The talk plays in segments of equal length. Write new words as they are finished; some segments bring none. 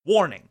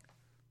Warning: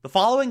 the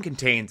following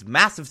contains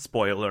massive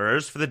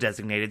spoilers for the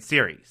designated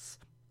series.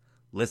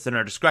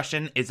 Listener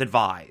discretion is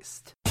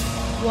advised.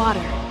 Water.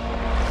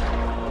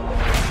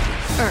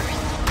 Earth.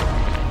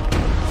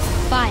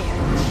 Fire.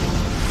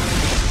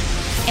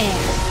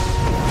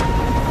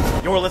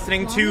 Air. You're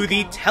listening to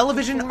the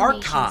Television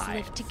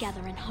Archive,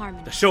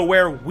 the show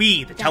where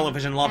we, the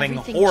television-loving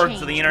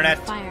hordes of the internet,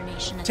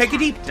 take a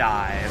deep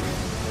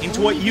dive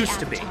into what used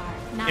to be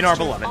in our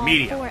beloved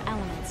media.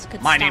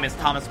 My name is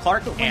Thomas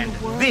Clark, and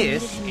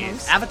this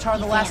is Avatar: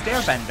 The Last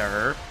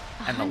Airbender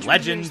and the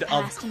Legend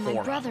of Korra.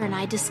 My brother and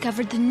I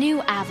discovered the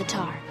new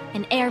Avatar,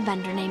 an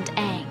airbender named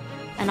Aang.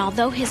 And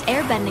although his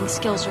airbending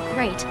skills are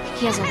great,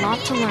 he has a lot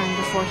to learn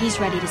before he's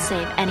ready to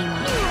save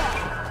anyone.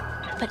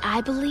 But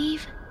I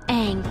believe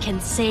Aang can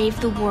save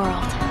the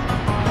world.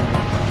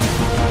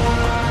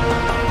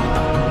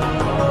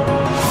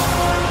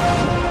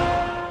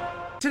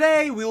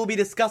 Today, we will be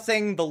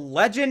discussing The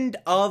Legend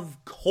of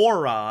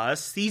Korra,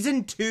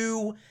 Season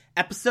 2,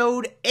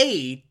 Episode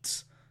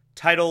 8,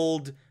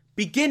 titled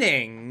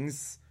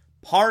Beginnings,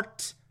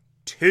 Part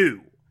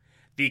 2.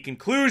 The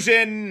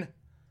conclusion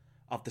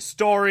of the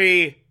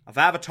story of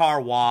Avatar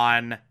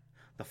 1,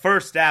 the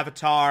first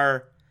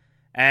Avatar,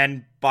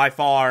 and by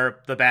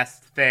far the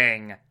best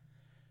thing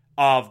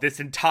of this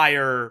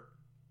entire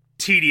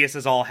tedious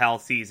as all hell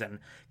season.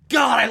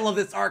 God, I love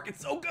this arc.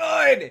 It's so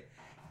good.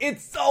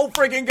 It's so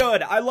freaking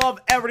good. I love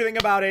everything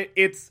about it.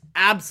 It's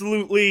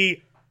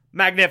absolutely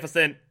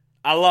magnificent.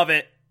 I love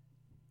it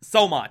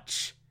so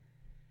much.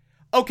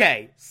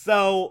 Okay,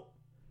 so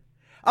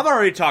I've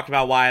already talked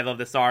about why I love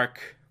this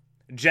arc,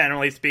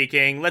 generally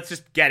speaking. Let's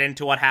just get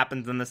into what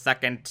happens in the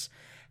second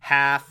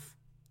half.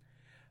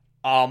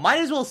 Might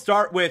as well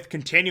start with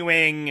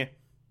continuing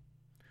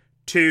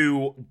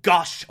to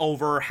gush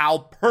over how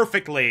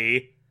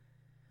perfectly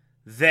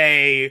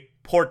they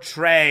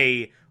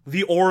portray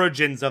the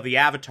origins of the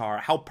Avatar,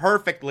 how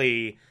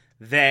perfectly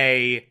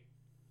they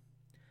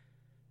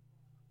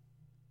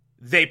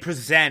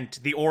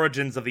present the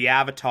origins of the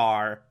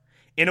Avatar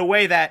in a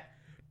way that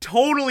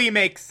totally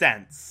makes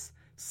sense.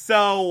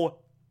 So,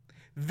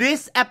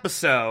 this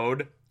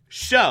episode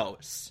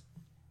shows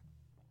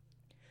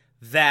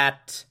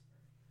that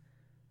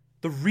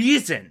the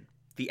reason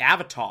the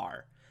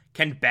Avatar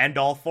can bend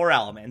all four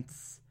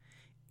elements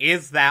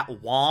is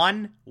that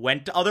Wan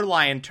went to other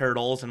lion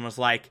turtles and was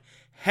like,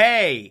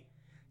 hey,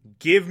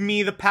 give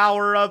me the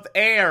power of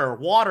air,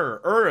 water,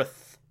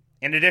 earth,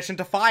 in addition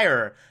to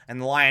fire.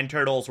 And the lion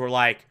turtles were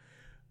like,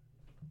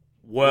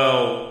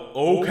 well,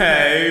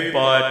 okay,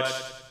 but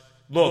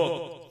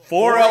look,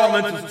 four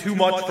elements is too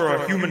much for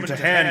a human to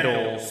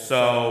handle,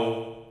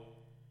 so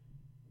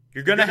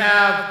you're gonna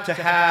have to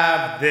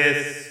have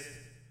this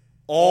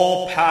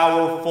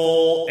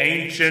all-powerful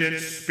ancient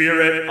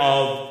spirit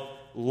of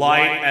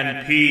light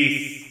and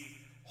peace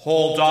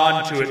hold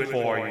on to it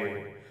for you.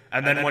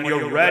 And then when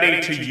you're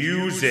ready to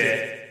use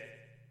it,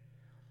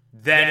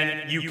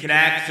 then you can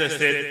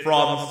access it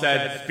from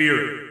said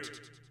spirit.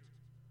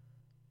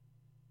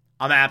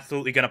 I'm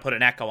absolutely going to put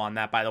an echo on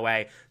that, by the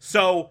way.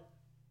 So,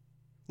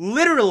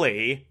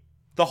 literally,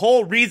 the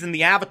whole reason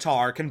the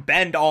Avatar can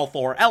bend all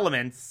four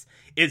elements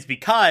is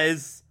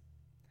because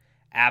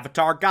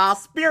Avatar got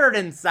a spirit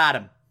inside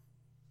him.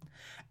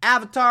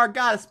 Avatar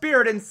got a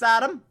spirit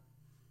inside him,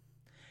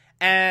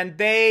 and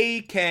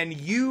they can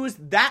use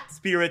that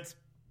spirit's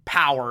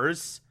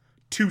powers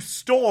to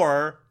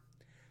store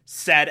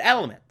said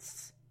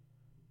elements.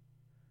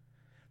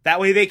 That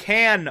way they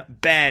can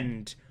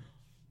bend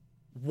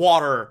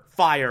water,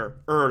 fire,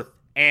 earth,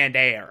 and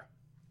air.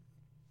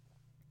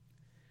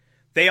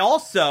 They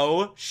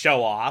also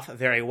show off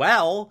very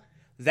well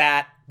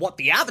that what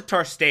the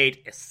Avatar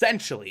state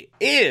essentially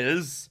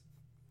is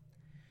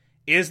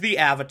the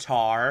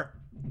Avatar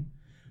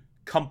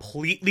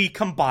completely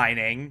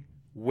combining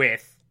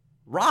with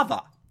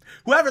Raava.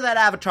 Whoever that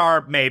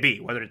Avatar may be,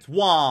 whether it's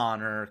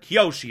Wan, or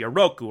Kyoshi, or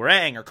Roku, or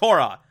Aang, or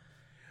Korra,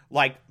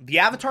 like, the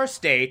Avatar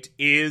state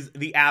is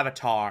the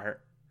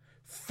Avatar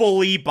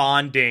fully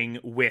bonding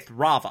with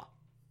Raava.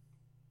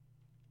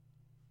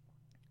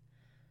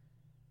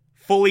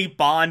 Fully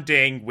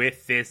bonding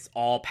with this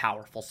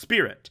all-powerful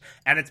spirit.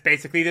 And it's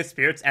basically the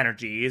spirit's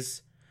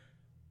energies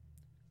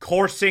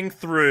coursing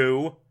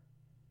through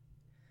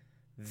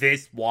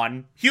this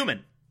one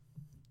human.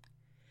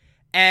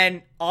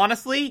 And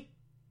honestly,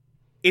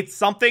 it's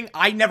something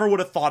I never would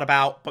have thought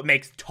about, but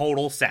makes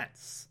total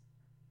sense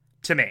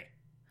to me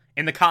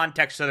in the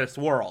context of this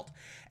world.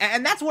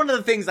 And that's one of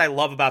the things I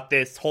love about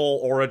this whole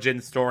origin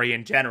story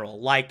in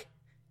general. Like,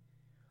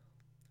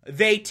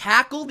 they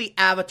tackle the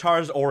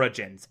Avatar's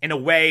origins in a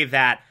way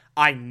that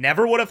I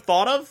never would have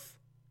thought of,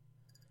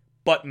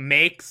 but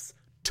makes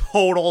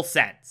total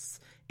sense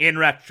in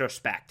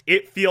retrospect.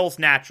 It feels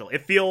natural.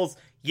 It feels,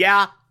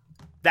 yeah,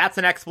 that's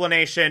an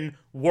explanation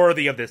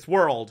worthy of this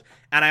world.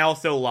 And I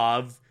also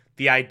love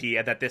the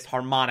idea that this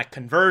harmonic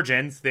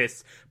convergence,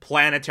 this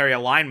planetary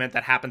alignment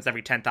that happens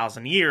every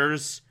 10,000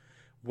 years,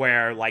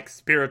 where, like,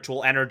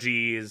 spiritual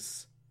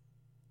energies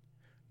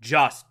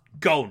just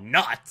go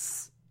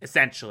nuts,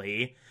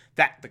 essentially,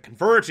 that the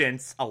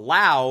convergence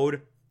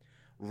allowed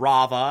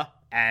Raava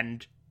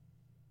and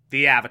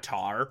the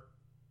Avatar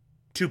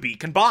to be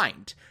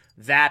combined.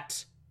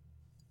 That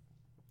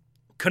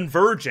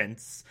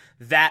convergence,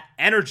 that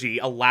energy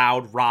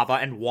allowed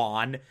Raava and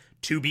Wan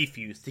to be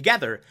fused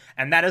together.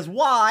 And that is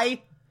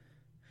why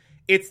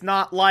it's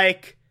not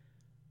like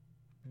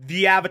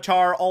the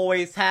Avatar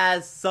always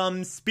has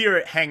some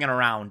spirit hanging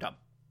around him.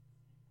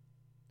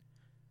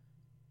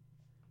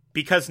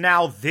 Because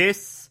now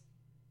this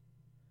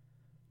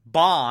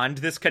bond,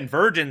 this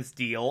convergence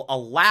deal,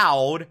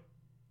 allowed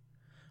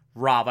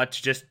Raava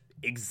to just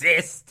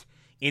exist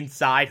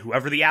inside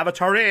whoever the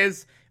Avatar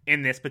is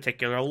in this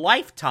particular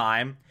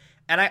lifetime.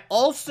 And I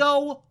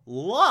also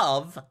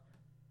love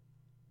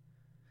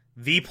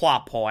the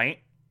plot point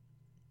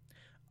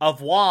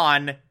of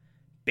Wan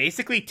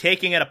basically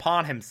taking it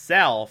upon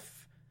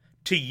himself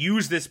to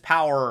use this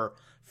power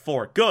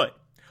for good.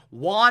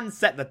 Wan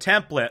set the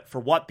template for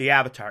what the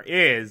Avatar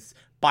is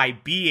by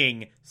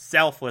being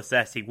selfless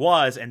as he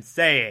was and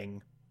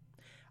saying,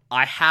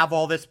 I have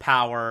all this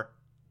power,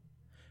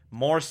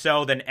 more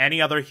so than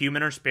any other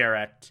human or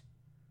spirit.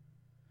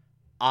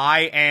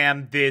 I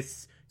am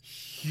this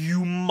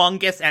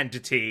humongous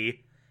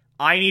entity.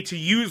 I need to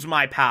use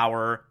my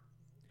power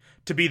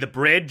to be the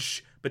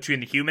bridge between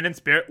the human and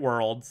spirit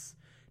worlds,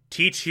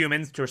 teach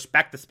humans to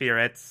respect the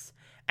spirits,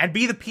 and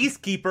be the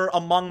peacekeeper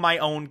among my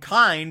own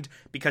kind,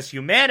 because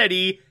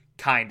humanity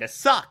kinda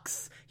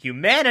sucks.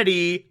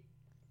 Humanity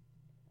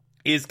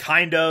is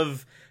kind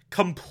of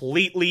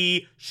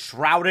completely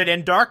shrouded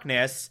in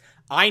darkness.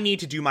 I need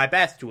to do my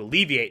best to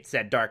alleviate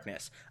said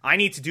darkness. I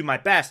need to do my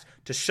best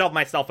to shove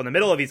myself in the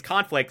middle of these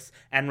conflicts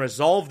and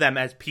resolve them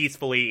as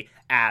peacefully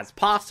as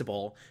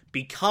possible,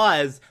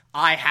 because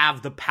I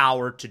have the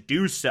power to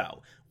do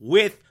so,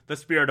 with the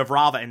spirit of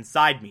Raava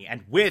inside me,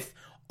 and with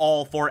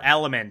all four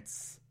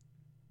elements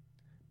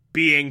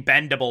being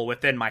bendable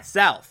within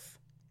myself.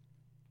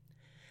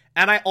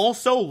 And I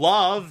also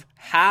love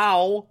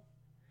how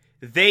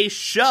they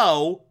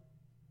show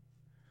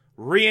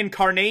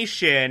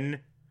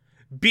reincarnation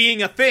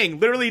being a thing.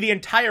 Literally, the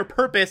entire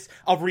purpose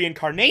of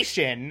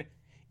reincarnation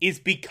is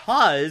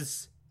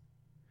because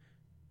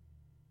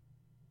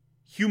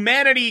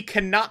humanity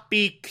cannot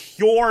be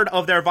cured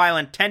of their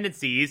violent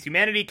tendencies.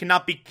 Humanity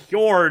cannot be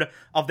cured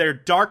of their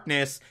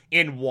darkness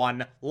in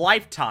one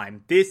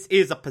lifetime. This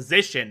is a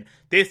position.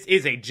 This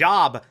is a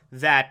job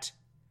that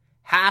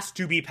has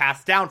to be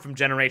passed down from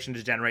generation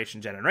to generation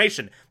to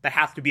generation. That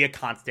has to be a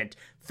constant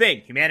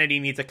thing. Humanity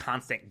needs a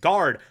constant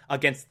guard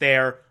against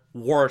their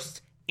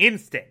worst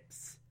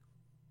instincts.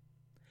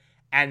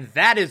 And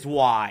that is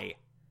why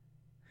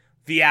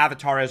the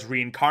Avatar is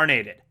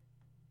reincarnated.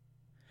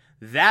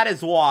 That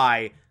is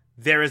why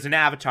there is an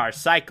Avatar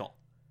cycle.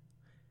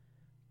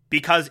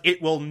 Because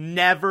it will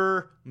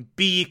never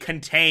be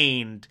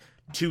contained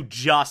to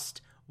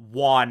just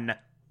one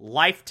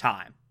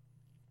lifetime.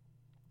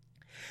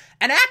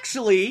 And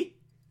actually,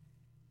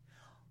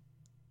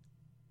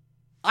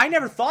 I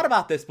never thought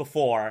about this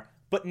before,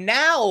 but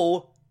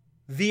now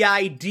the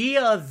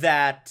idea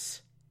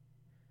that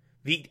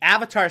the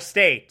Avatar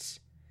state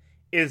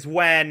is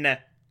when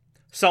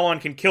someone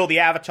can kill the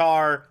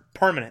Avatar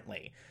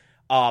permanently.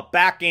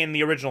 Back in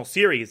the original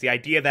series, the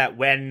idea that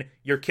when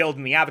you're killed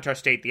in the Avatar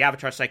state, the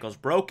Avatar cycle is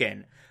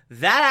broken,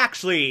 that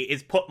actually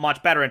is put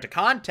much better into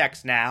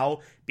context now,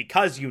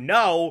 because you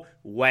know,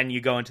 when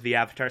you go into the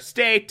Avatar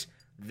state,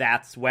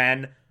 that's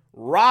when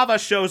Raava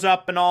shows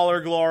up in all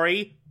her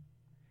glory,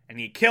 and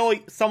you kill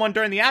someone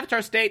during the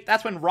Avatar state,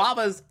 that's when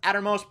Raava's at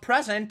her most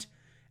present,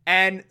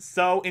 and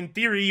so, in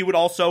theory, you would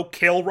also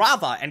kill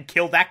Raava and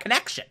kill that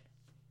connection.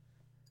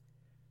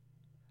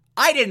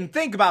 I didn't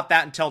think about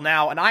that until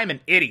now, and I'm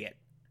an idiot.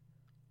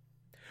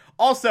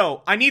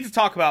 Also, I need to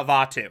talk about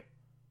Vaatu.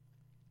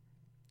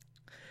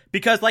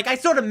 Because, like, I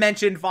sort of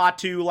mentioned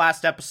Vaatu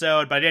last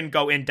episode, but I didn't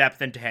go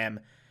in-depth into him.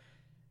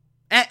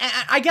 And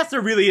I guess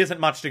there really isn't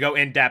much to go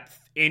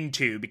in-depth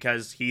into,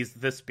 because he's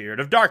the spirit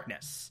of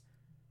darkness.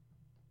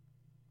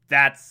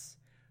 That's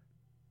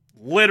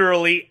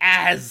literally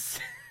as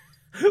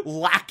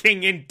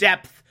lacking in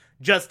depth,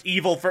 just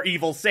evil for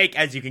evil's sake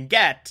as you can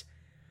get.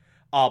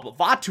 But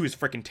Vaatu is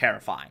freaking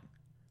terrifying.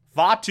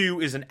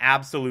 Vaatu is an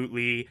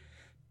absolutely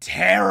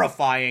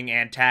terrifying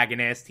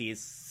antagonist.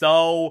 He's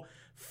so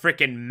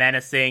freaking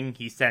menacing.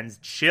 He sends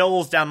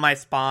chills down my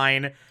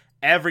spine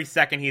every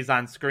second he's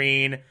on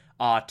screen.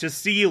 To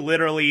see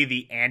literally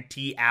the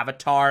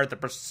anti-Avatar, the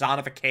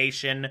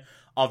personification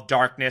of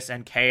darkness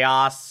and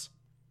chaos,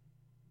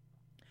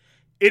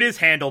 it is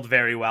handled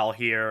very well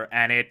here,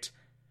 and it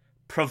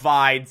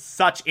provides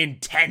such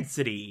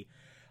intensity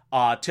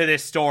to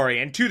this story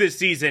and to this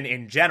season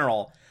in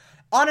general.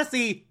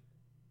 Honestly,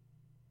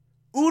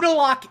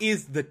 Udalak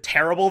is the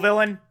terrible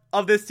villain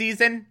of this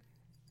season.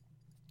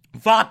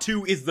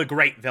 Vaatu is the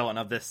great villain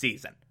of this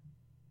season.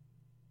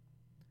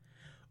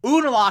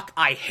 Udalak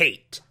I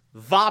hate.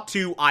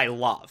 Vaatu I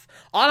love.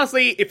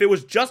 Honestly, if it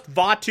was just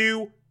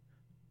Vaatu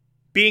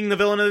being the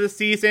villain of the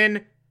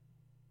season,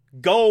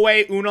 go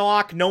away,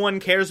 Unalaq, no one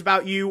cares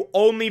about you,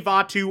 only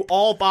Vaatu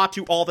all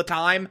the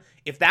time.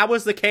 If that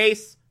was the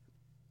case,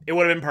 it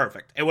would have been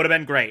perfect. It would have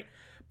been great.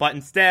 But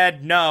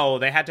instead, no,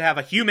 they had to have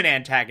a human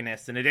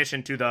antagonist in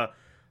addition to the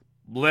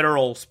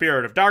literal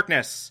spirit of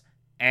darkness.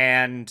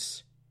 And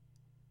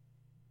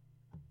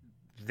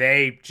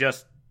they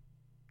just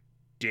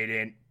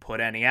didn't put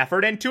any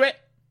effort into it.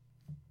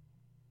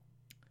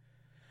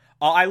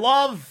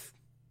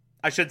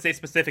 I should say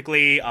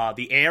specifically,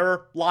 the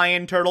air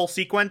lion turtle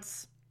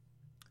sequence,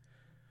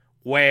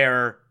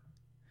 where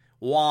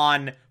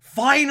Wan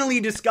finally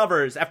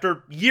discovers,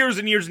 after years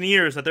and years and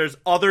years, that there's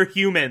other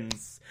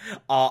humans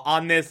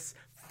on this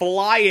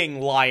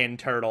flying lion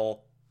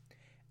turtle,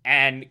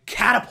 and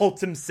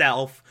catapults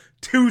himself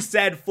to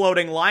said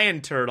floating lion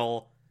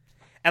turtle,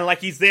 and like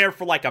he's there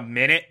for like a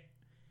minute,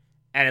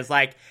 and it's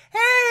like,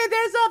 hey,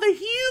 there's other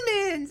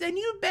humans, and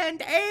you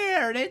bend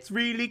air, and it's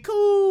really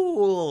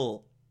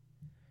cool.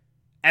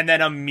 And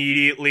then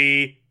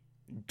immediately,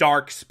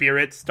 dark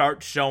spirits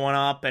start showing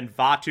up, and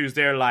Vaatu's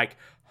there like,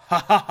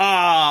 ha ha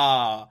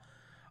ha,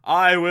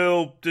 I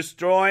will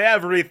destroy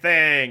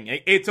everything.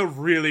 It's a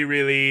really,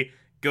 really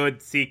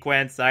good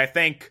sequence. I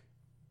think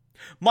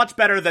much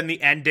better than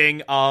the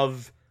ending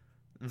of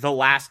the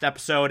last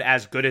episode,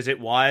 as good as it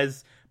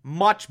was.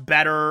 Much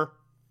better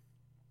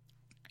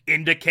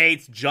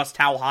indicates just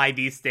how high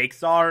these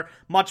stakes are.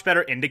 Much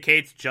better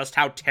indicates just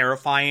how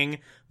terrifying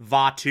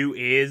Vaatu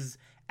is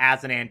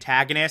as an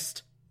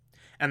antagonist.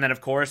 And then, of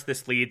course,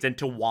 this leads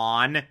into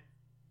Wan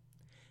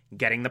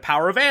getting the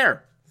power of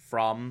air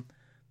from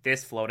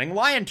this floating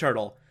lion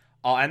turtle.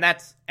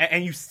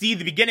 And you see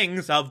the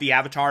beginnings of the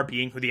Avatar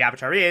being who the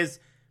Avatar is,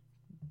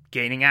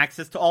 gaining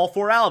access to all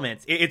four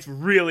elements. It's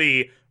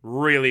really,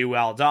 really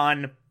well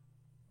done.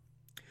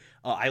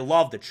 I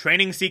love the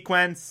training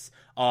sequence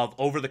of,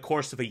 over the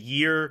course of a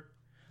year,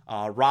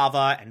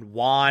 Raava and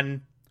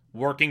Wan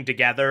working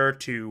together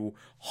to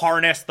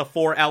harness the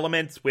four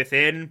elements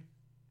within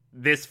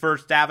this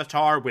first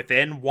Avatar,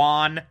 within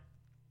Wan.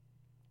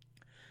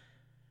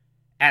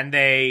 And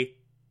they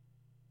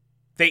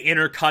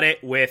intercut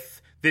it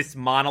with this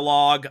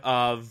monologue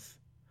of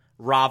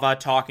Raava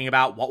talking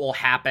about what will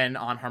happen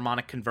on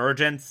harmonic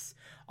convergence.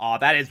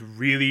 That is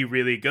really,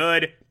 really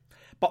good.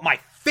 But my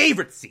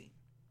favorite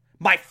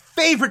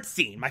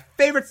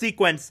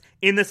sequence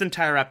in this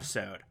entire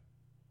episode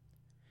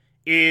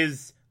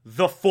is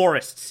the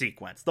forest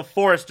sequence, the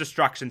forest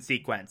destruction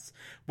sequence,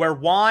 where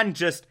Wan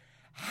just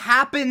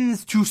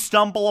happens to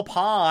stumble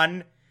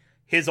upon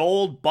his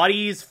old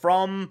buddies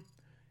from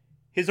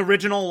his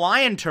original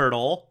lion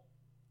turtle,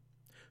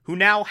 who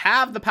now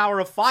have the power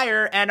of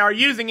fire and are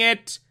using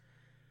it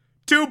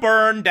to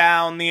burn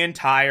down the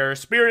entire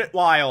Spirit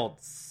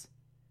Wilds.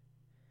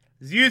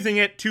 He's using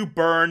it to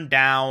burn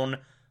down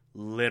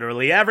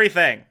literally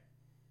everything.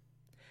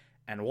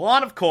 And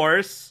Wan, of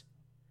course,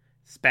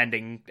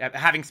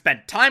 having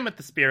spent time with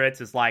the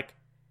spirits, is like,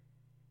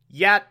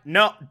 yeah,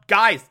 no,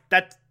 guys,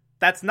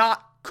 that's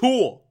not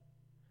cool.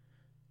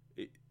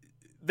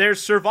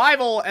 There's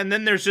survival, and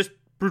then there's just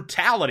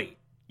brutality.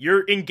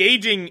 You're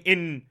engaging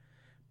in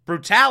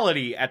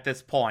brutality at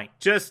this point.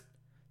 Just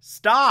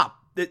stop.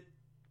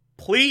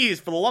 Please,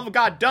 for the love of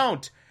God,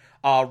 don't.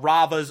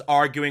 Raava's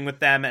arguing with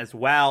them as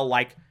well,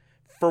 like,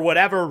 for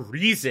whatever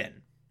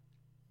reason.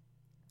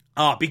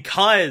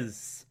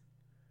 Because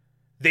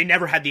they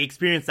never had the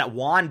experience that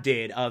Wan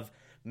did of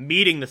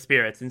meeting the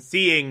spirits and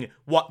seeing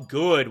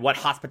what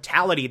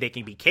hospitality they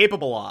can be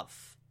capable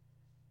of.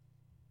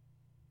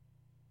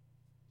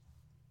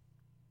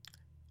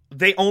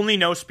 They only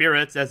know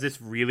spirits as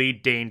this really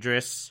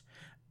dangerous,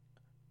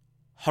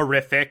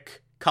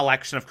 horrific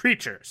collection of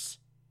creatures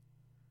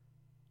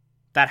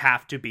that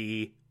have to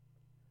be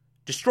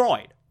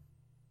destroyed.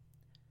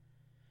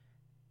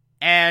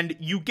 And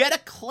you get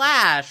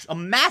a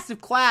massive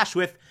clash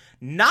with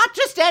not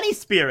just any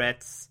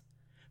spirits,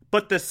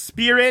 but the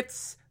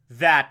spirits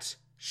that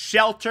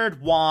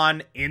sheltered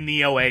Wan in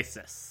the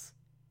Oasis.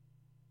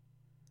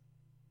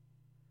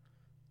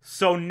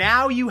 So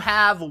now you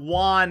have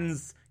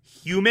Wan's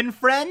human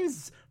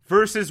friends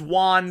versus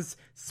Wan's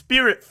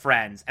spirit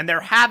friends, and they're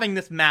having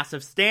this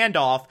massive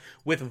standoff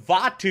with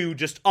Vaatu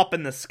just up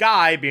in the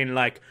sky being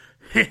like,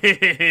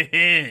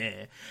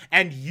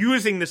 and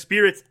using the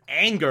spirit's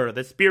anger,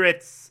 the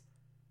spirit's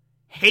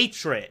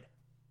hatred,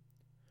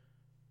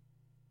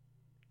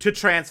 to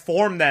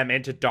transform them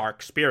into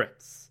dark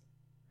spirits,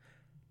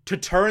 to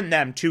turn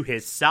them to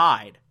his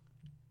side.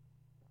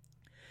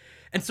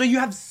 And so you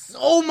have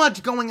so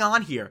much going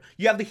on here.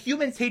 You have the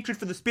humans' hatred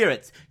for the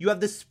spirits. You have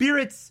the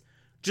spirits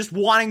just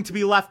wanting to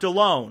be left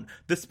alone.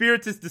 The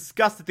spirits is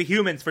disgust at the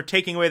humans for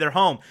taking away their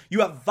home. You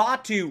have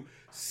Vaatu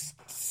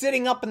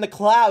sitting up in the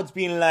clouds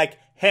being like,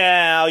 hey,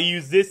 I'll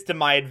use this to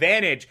my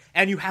advantage.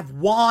 And you have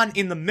Wan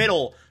in the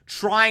middle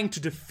trying to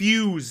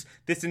diffuse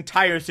this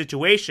entire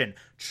situation,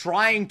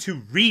 trying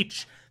to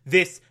reach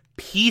this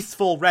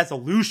peaceful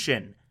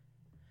resolution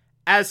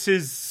as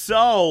is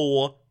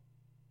so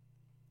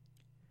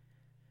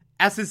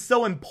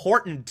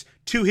important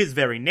to his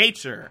very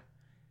nature.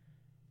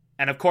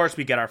 And of course,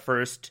 we get our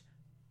first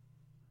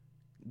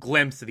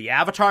glimpse of the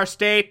Avatar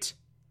state.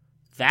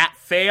 That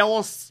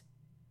fails.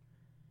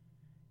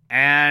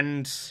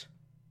 And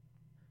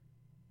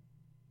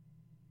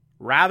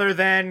rather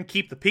than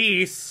keep the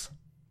peace,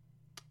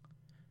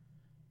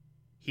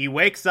 he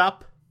wakes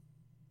up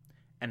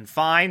and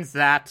finds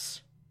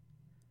that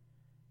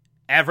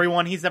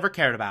everyone he's ever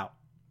cared about,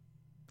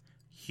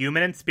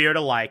 human and spirit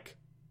alike,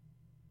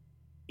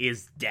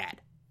 is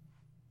dead.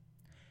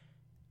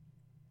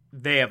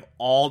 They have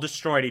all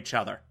destroyed each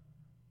other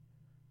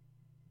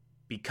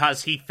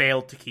because he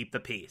failed to keep the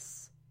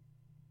peace.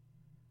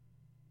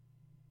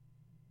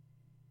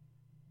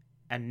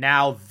 And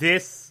now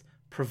this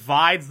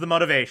provides the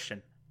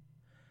motivation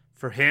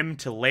for him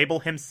to label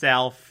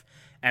himself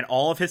and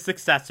all of his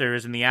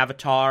successors in the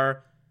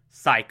Avatar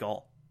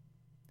cycle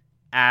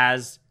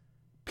as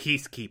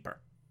peacekeeper.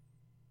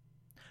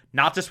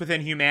 Not just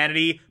within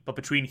humanity, but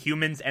between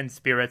humans and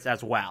spirits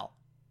as well.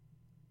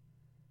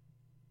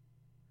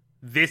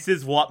 This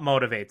is what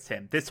motivates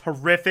him. This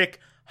horrific,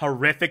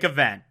 horrific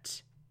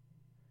event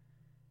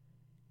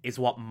is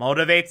what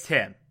motivates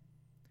him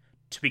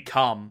to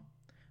become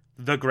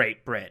the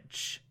Great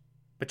Bridge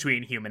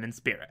between human and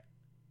spirit.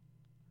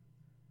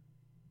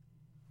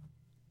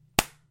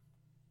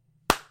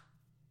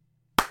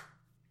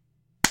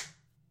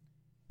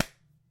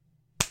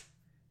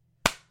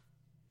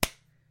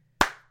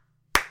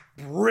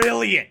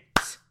 Brilliant.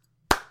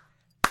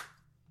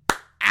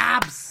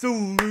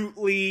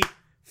 Absolutely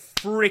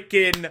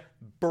freaking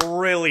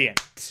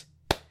brilliant.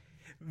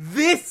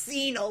 This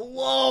scene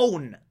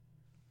alone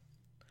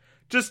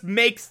just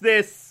makes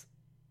this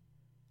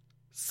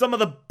some of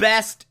the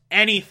best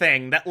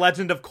anything that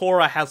Legend of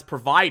Korra has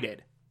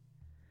provided.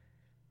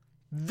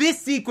 This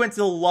sequence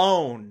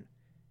alone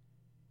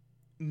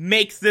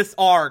makes this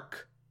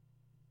arc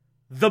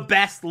the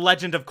best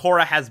Legend of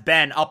Korra has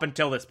been up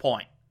until this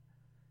point.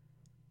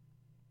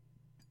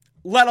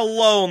 Let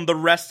alone the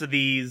rest of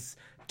these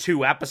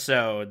 2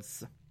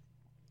 episodes.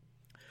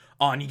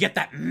 And you get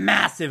that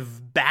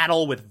massive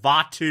battle with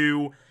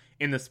Vaatu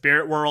in the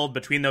spirit world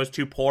between those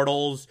 2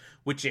 portals,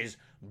 which is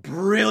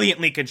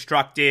brilliantly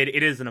constructed.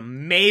 It is an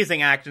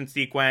amazing action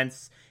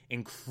sequence,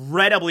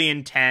 incredibly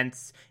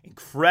intense,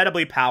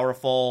 incredibly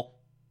powerful,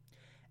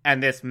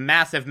 and this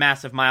massive,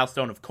 massive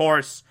milestone, of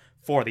course,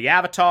 for the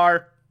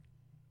Avatar.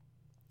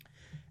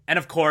 And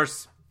of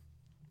course,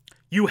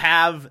 you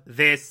have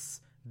this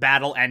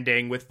battle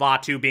ending with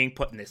Vaatu being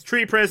put in this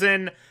tree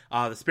prison,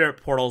 the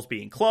spirit portals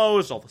being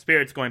closed, all the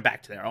spirits going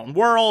back to their own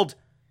world,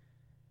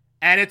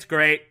 and it's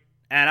great,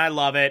 and I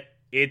love it.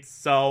 It's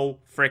so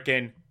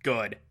freaking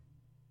good.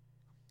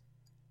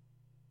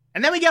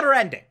 And then we get her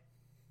ending.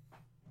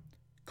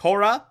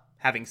 Korra,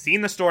 having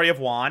seen the story of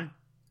Wan,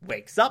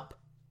 wakes up,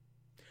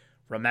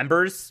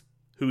 remembers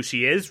who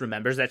she is,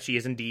 remembers that she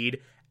is indeed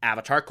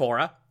Avatar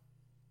Korra,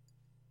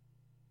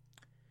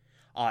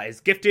 is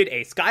gifted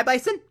a sky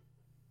bison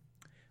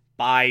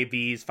by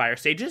these fire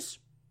sages,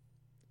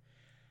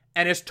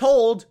 and is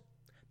told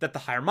that the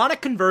harmonic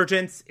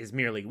convergence is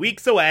merely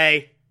weeks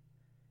away,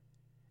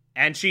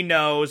 and she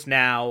knows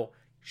now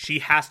she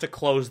has to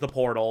close the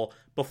portal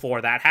before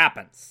that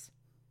happens.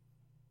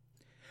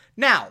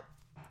 Now,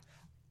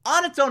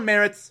 on its own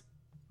merits,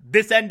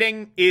 this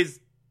ending is...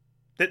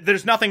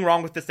 there's nothing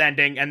wrong with this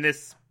ending, and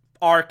this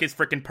arc is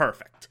freaking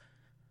perfect.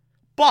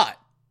 But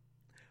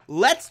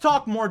let's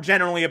talk more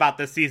generally about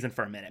this season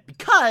for a minute,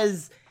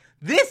 because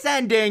this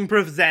ending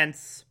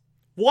presents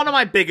one of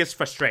my biggest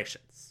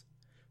frustrations.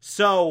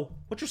 So,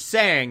 what you're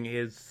saying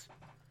is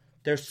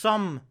there's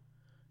some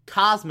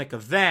cosmic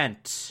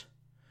event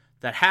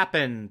that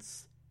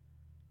happens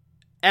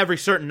every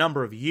certain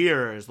number of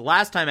years. The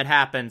last time it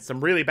happened,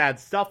 some really bad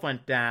stuff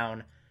went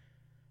down.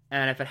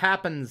 And if it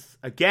happens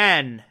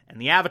again,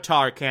 and the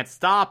Avatar can't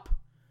stop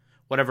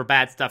whatever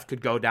bad stuff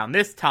could go down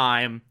this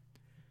time,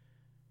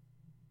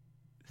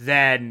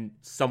 then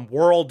some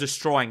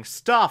world-destroying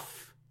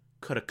stuff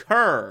could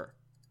occur.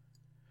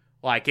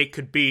 Like, it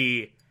could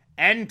be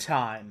end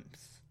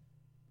times.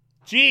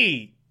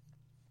 Gee.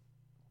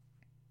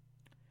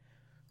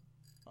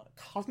 A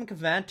cosmic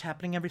event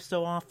happening every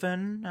so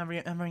often,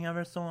 every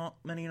ever so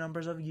many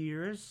numbers of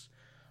years.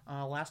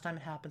 Last time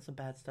it happened, some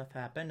bad stuff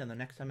happened, and the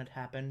next time it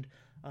happened,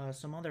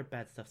 some other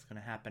bad stuff's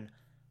gonna happen.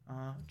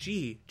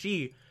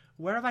 Gee,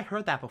 where have I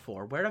heard that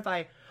before? Where have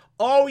I...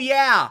 Oh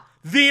yeah!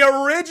 The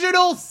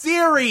original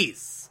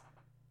series!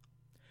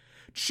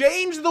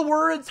 Change the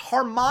words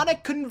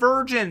harmonic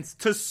convergence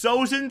to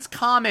Sozin's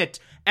Comet,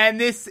 and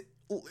this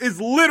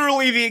is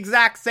literally the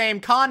exact same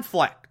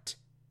conflict.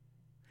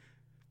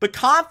 The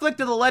conflict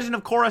of The Legend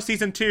of Korra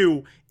Season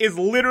 2 is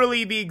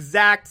literally the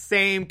exact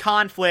same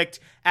conflict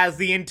as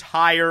the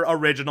entire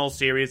original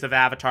series of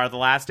Avatar: The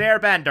Last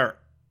Airbender.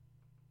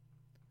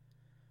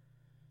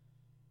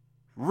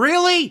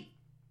 Really?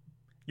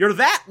 You're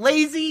that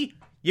lazy?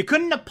 You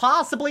couldn't have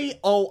possibly,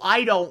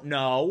 I don't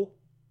know,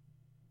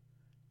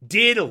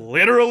 did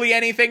literally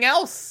anything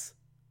else?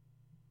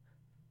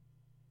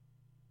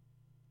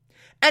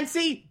 And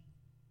see,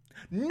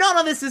 none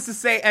of this is to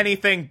say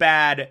anything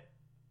bad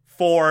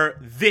for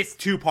this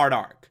 2-part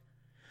arc.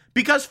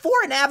 Because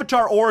for an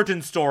Avatar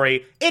origin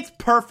story, it's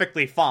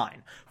perfectly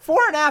fine. For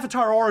an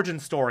Avatar origin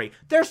story,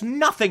 there's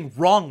nothing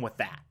wrong with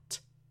that.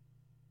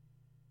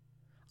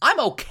 I'm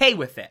okay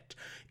with it.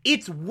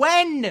 It's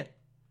when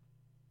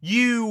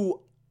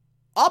you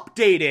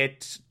update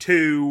it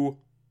to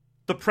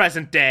the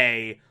present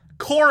day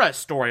Korra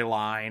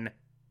storyline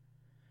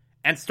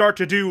and start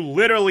to do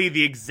literally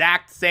the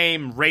exact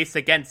same race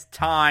against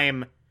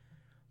time,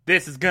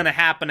 this is gonna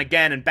happen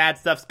again and bad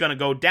stuff's gonna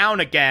go down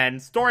again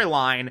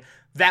storyline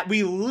that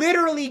we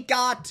literally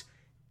got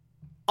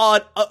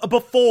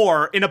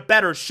before in a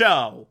better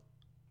show.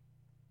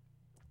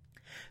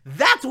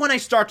 That's when I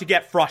start to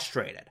get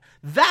frustrated.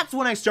 That's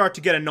when I start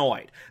to get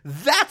annoyed.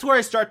 That's where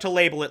I start to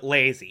label it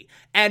lazy.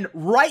 And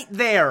right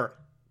there,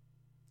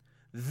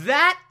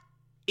 that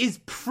is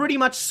pretty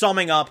much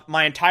summing up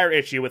my entire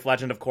issue with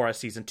Legend of Korra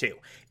Season 2.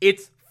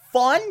 It's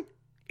fun,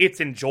 it's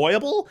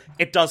enjoyable,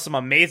 it does some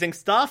amazing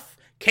stuff.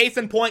 Case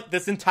in point,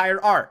 this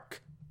entire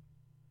arc.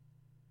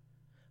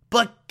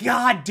 But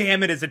god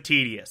damn it is it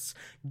tedious.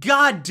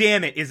 God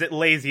damn it is it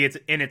lazy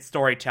in its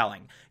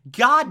storytelling.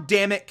 God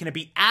damn it can it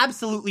be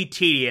absolutely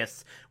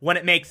tedious when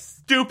it makes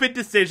stupid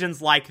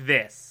decisions like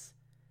this.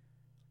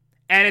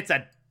 And it's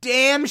a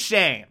damn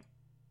shame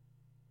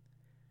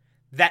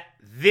that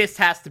this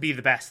has to be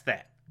the best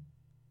thing.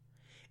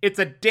 It's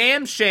a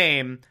damn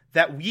shame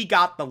that we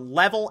got the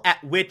level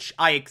at which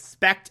I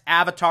expect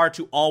Avatar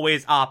to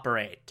always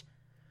operate.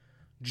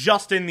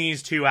 Just in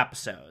these 2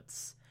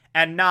 episodes.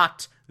 And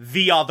not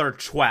the other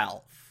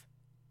 12.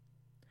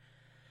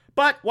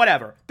 But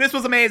whatever. This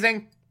was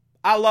amazing.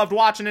 I loved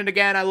watching it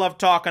again. I loved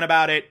talking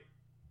about it.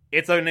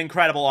 It's an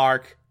incredible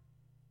arc.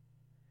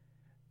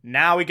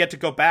 Now we get to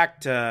go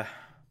back to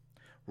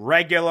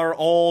regular,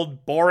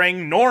 old,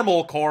 boring,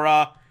 normal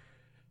Korra.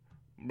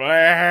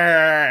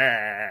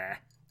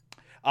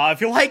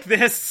 If you like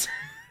this,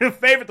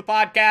 favorite the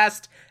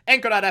podcast,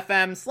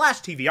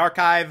 anchor.fm/TV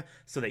archive,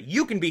 so that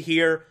you can be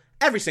here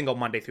every single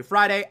Monday through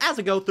Friday as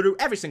I go through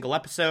every single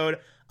episode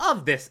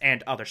of this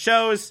and other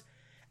shows.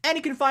 And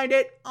you can find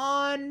it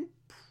on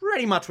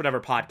pretty much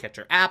whatever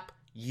podcatcher app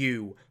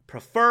you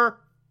prefer.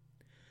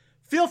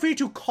 Feel free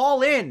to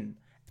call in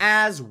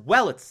as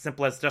well. It's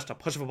simple as just a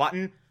push of a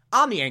button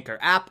on the Anchor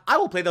app. I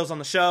will play those on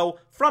the show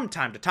from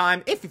time to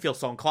time if you feel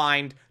so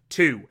inclined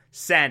to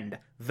send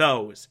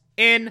those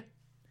in.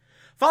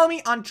 Follow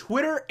me on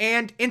Twitter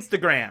and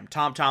Instagram,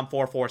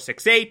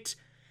 TomTom4468,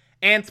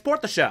 and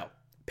support the show.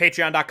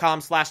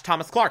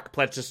 Patreon.com/Thomas Clark.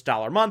 Pledge just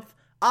 $1 a month.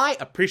 I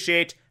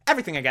appreciate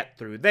everything I get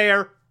through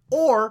there.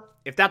 Or,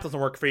 if that doesn't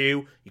work for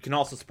you, you can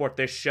also support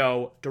this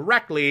show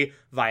directly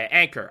via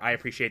Anchor. I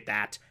appreciate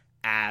that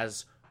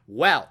as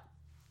well.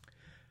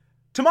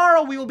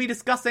 Tomorrow we will be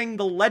discussing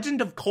The Legend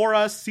of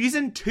Korra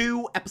Season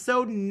 2,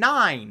 Episode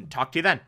 9. Talk to you then.